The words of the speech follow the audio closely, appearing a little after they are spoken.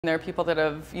There are people that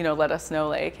have, let us know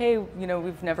like, hey,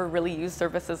 we've never really used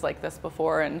services like this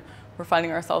before and we're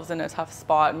finding ourselves in a tough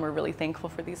spot and we're really thankful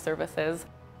for these services.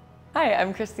 Hi,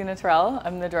 I'm Christina Terrell.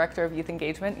 I'm the Director of Youth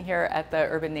Engagement here at the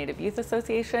Urban Native Youth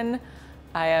Association.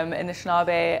 I am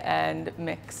Anishinaabe and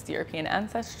mixed European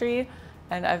ancestry,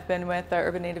 and I've been with the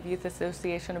Urban Native Youth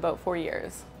Association about 4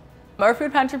 years. Our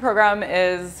food pantry program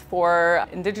is for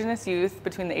Indigenous youth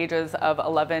between the ages of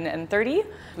 11 and 30.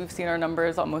 We've seen our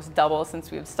numbers almost double since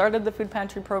we've started the food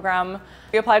pantry program.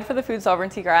 We applied for the food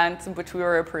sovereignty grant, which we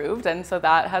were approved, and so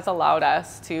that has allowed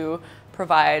us to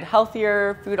provide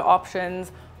healthier food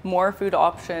options, more food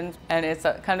options, and it's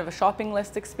a kind of a shopping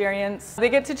list experience. They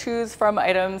get to choose from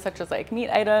items such as like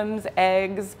meat items,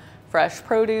 eggs, fresh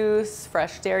produce,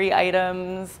 fresh dairy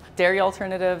items, dairy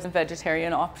alternatives, and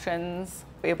vegetarian options.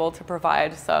 Able to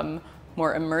provide some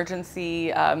more emergency,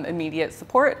 immediate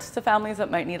support to families that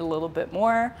might need a little bit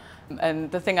more. And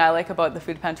the thing I like about the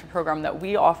food pantry program that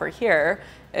we offer here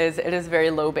is it is very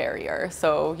low barrier.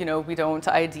 So, we don't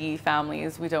ID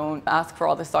families, we don't ask for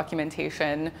all this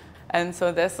documentation. And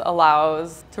so this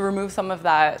allows to remove some of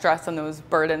that stress and those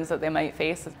burdens that they might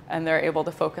face, and they're able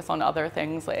to focus on other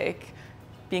things like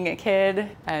being a kid,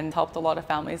 and helped a lot of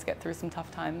families get through some tough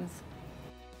times.